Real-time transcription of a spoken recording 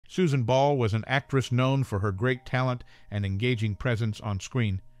Suzan Ball was an actress known for her great talent and engaging presence on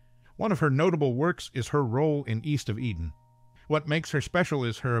screen. One of her notable works is her role in East of Eden. What makes her special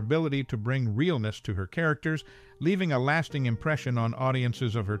is her ability to bring realness to her characters, leaving a lasting impression on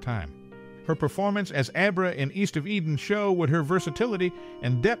audiences of her time. Her performance as Abra in East of Eden show with her versatility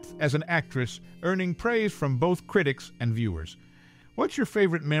and depth as an actress, earning praise from both critics and viewers. What's your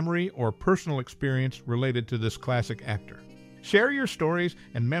favorite memory or personal experience related to this classic actor? Share your stories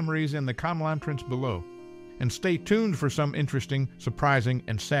and memories in the comments below, and stay tuned for some interesting, surprising,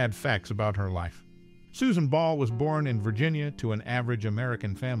 and sad facts about her life. Suzan Ball was born in Virginia to an average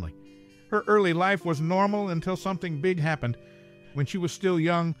American family. Her early life was normal until something big happened. When she was still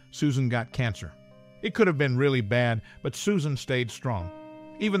young, Suzan got cancer. It could have been really bad, but Suzan stayed strong.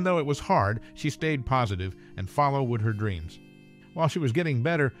 Even though it was hard, she stayed positive and followed her dreams. While she was getting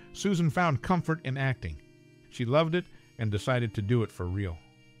better, Suzan found comfort in acting. She loved it and decided to do it for real.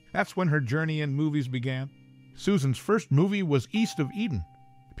 That's when her journey in movies began. Suzan's first movie was East of Eden.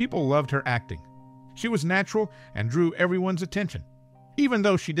 People loved her acting. She was natural and drew everyone's attention. Even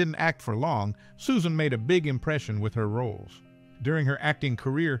though she didn't act for long, Suzan made a big impression with her roles. During her acting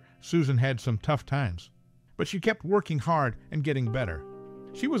career, Suzan had some tough times, but she kept working hard and getting better.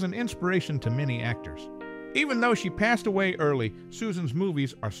 She was an inspiration to many actors. Even though she passed away early, Suzan's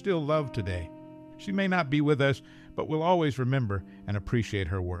movies are still loved today. She may not be with us, but we'll always remember and appreciate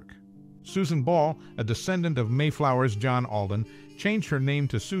her work. Suzan Ball, a descendant of Mayflower's John Alden, changed her name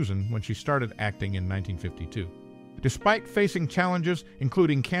to Suzan when she started acting in 1952. Despite facing challenges,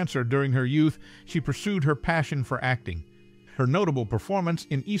 including cancer during her youth, she pursued her passion for acting. Her notable performance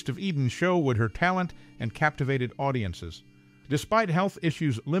in East of Eden showed her talent and captivated audiences. Despite health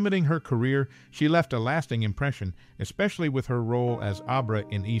issues limiting her career, she left a lasting impression, especially with her role as Abra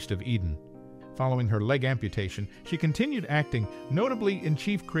in East of Eden. Following her leg amputation, she continued acting, notably in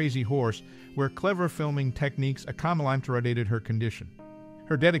Chief Crazy Horse, where clever filming techniques accommodated her condition.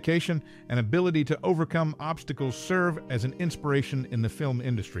 Her dedication and ability to overcome obstacles serve as an inspiration in the film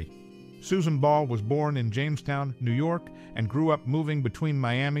industry. Suzan Ball was born in Jamestown, New York, and grew up moving between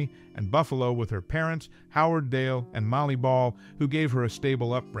Miami and Buffalo with her parents, Howard Dale and Molly Ball, who gave her a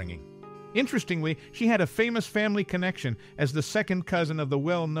stable upbringing. Interestingly, she had a famous family connection as the second cousin of the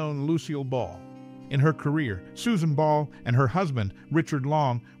well-known Lucille Ball. In her career, Suzan Ball and her husband, Richard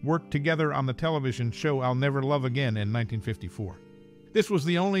Long, worked together on the television show I'll Never Love Again in 1954. This was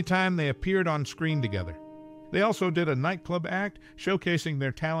the only time they appeared on screen together. They also did a nightclub act showcasing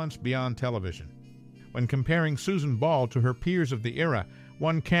their talents beyond television. When comparing Suzan Ball to her peers of the era,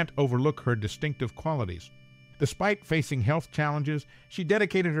 one can't overlook her distinctive qualities. Despite facing health challenges, she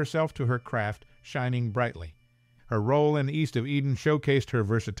dedicated herself to her craft, shining brightly. Her role in East of Eden showcased her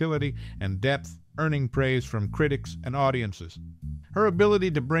versatility and depth, earning praise from critics and audiences. Her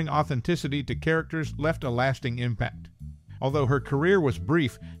ability to bring authenticity to characters left a lasting impact. Although her career was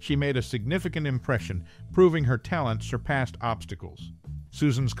brief, she made a significant impression, proving her talent surpassed obstacles.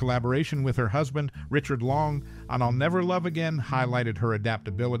 Suzan's collaboration with her husband, Richard Long, on I'll Never Love Again highlighted her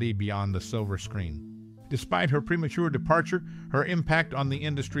adaptability beyond the silver screen. Despite her premature departure, her impact on the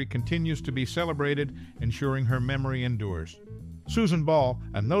industry continues to be celebrated, ensuring her memory endures. Suzan Ball,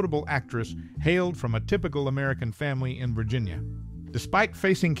 a notable actress, hailed from a typical American family in Virginia. Despite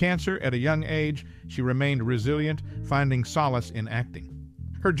facing cancer at a young age, she remained resilient, finding solace in acting.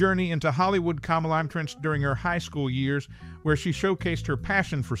 Her journey into Hollywood commenced during her high school years, where she showcased her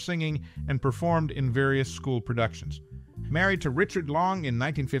passion for singing and performed in various school productions. Married to Richard Long in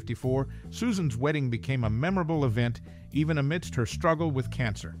 1954, Suzan's wedding became a memorable event, even amidst her struggle with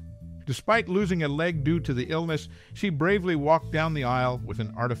cancer. Despite losing a leg due to the illness, she bravely walked down the aisle with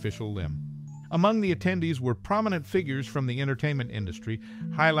an artificial limb. Among the attendees were prominent figures from the entertainment industry,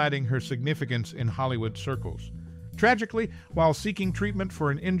 highlighting her significance in Hollywood circles. Tragically, while seeking treatment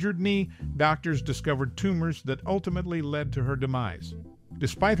for an injured knee, doctors discovered tumors that ultimately led to her demise.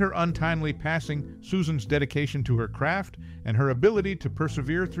 Despite her untimely passing, Suzan's dedication to her craft and her ability to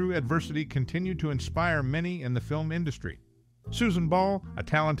persevere through adversity continued to inspire many in the film industry. Suzan Ball, a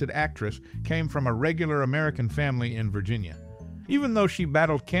talented actress, came from a regular American family in Virginia. Even though she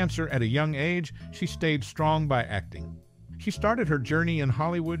battled cancer at a young age, she stayed strong by acting. She started her journey in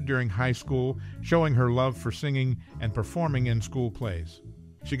Hollywood during high school, showing her love for singing and performing in school plays.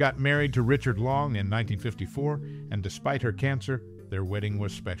 She got married to Richard Long in 1954, and despite her cancer, their wedding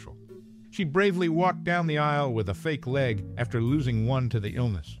was special. She bravely walked down the aisle with a fake leg after losing one to the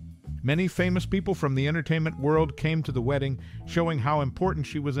illness. Many famous people from the entertainment world came to the wedding, showing how important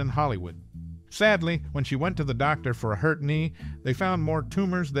she was in Hollywood. Sadly, when she went to the doctor for a hurt knee, they found more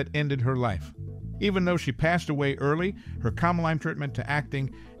tumors that ended her life. Even though she passed away early, her calm treatment to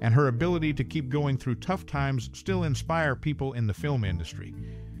acting and her ability to keep going through tough times still inspire people in the film industry.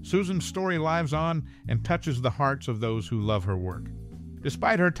 Suzan's story lives on and touches the hearts of those who love her work.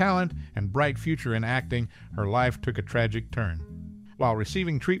 Despite her talent and bright future in acting, her life took a tragic turn. While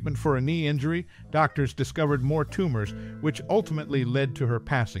receiving treatment for a knee injury, doctors discovered more tumors, which ultimately led to her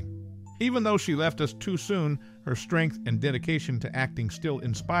passing. Even though she left us too soon, her strength and dedication to acting still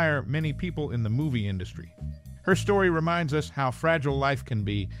inspire many people in the movie industry. Her story reminds us how fragile life can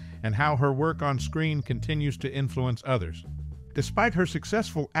be and how her work on screen continues to influence others. Despite her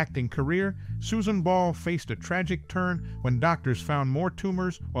successful acting career, Suzan Ball faced a tragic turn when doctors found more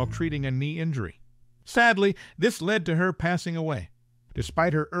tumors while treating a knee injury. Sadly, this led to her passing away.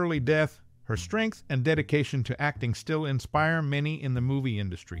 Despite her early death, her strength and dedication to acting still inspire many in the movie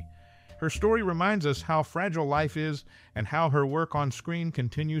industry. Her story reminds us how fragile life is and how her work on screen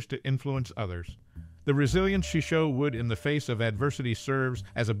continues to influence others. The resilience she showed in the face of adversity serves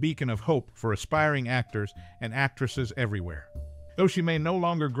as a beacon of hope for aspiring actors and actresses everywhere. Though she may no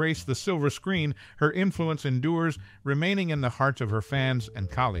longer grace the silver screen, her influence endures, remaining in the hearts of her fans and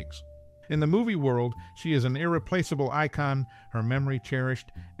colleagues. In the movie world, she is an irreplaceable icon, her memory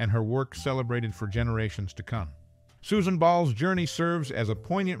cherished, and her work celebrated for generations to come. Suzan Ball's journey serves as a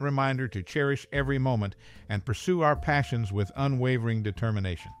poignant reminder to cherish every moment and pursue our passions with unwavering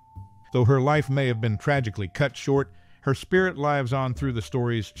determination. Though her life may have been tragically cut short, her spirit lives on through the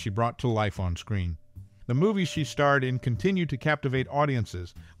stories she brought to life on screen. The movies she starred in continue to captivate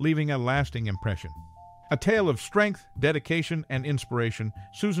audiences, leaving a lasting impression. A tale of strength, dedication, and inspiration,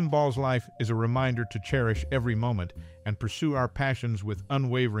 Suzan Ball's life is a reminder to cherish every moment and pursue our passions with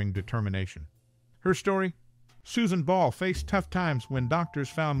unwavering determination. Her story? Suzan Ball faced tough times when doctors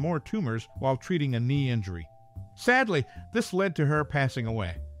found more tumors while treating a knee injury. Sadly, this led to her passing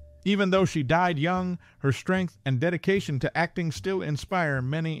away. Even though she died young, her strength and dedication to acting still inspire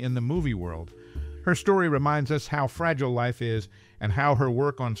many in the movie world. Her story reminds us how fragile life is and how her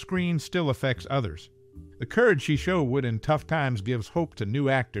work on screen still affects others. The courage she showed in tough times gives hope to new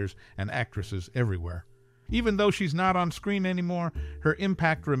actors and actresses everywhere. Even though she's not on screen anymore, her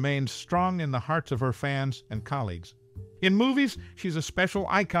impact remains strong in the hearts of her fans and colleagues. In movies, she's a special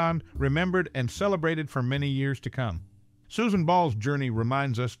icon, remembered and celebrated for many years to come. Suzan Ball's journey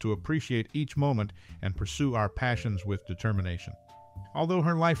reminds us to appreciate each moment and pursue our passions with determination. Although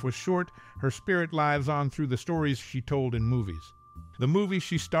her life was short, her spirit lives on through the stories she told in movies. The movies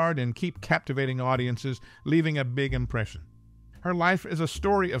she starred in keep captivating audiences, leaving a big impression. Her life is a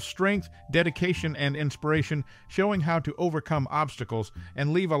story of strength, dedication, and inspiration, showing how to overcome obstacles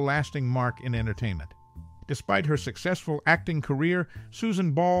and leave a lasting mark in entertainment. Despite her successful acting career,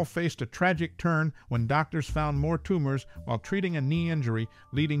 Suzan Ball faced a tragic turn when doctors found more tumors while treating a knee injury,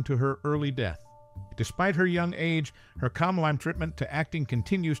 leading to her early death. Despite her young age, her calm treatment to acting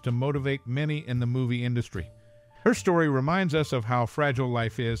continues to motivate many in the movie industry. Her story reminds us of how fragile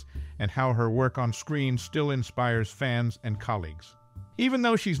life is and how her work on screen still inspires fans and colleagues. Even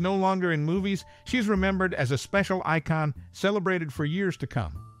though she's no longer in movies, she's remembered as a special icon, celebrated for years to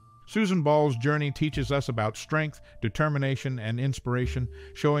come. Suzan Ball's journey teaches us about strength, determination, and inspiration,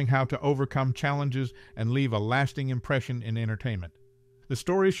 showing how to overcome challenges and leave a lasting impression in entertainment. The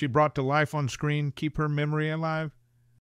stories she brought to life on screen keep her memory alive,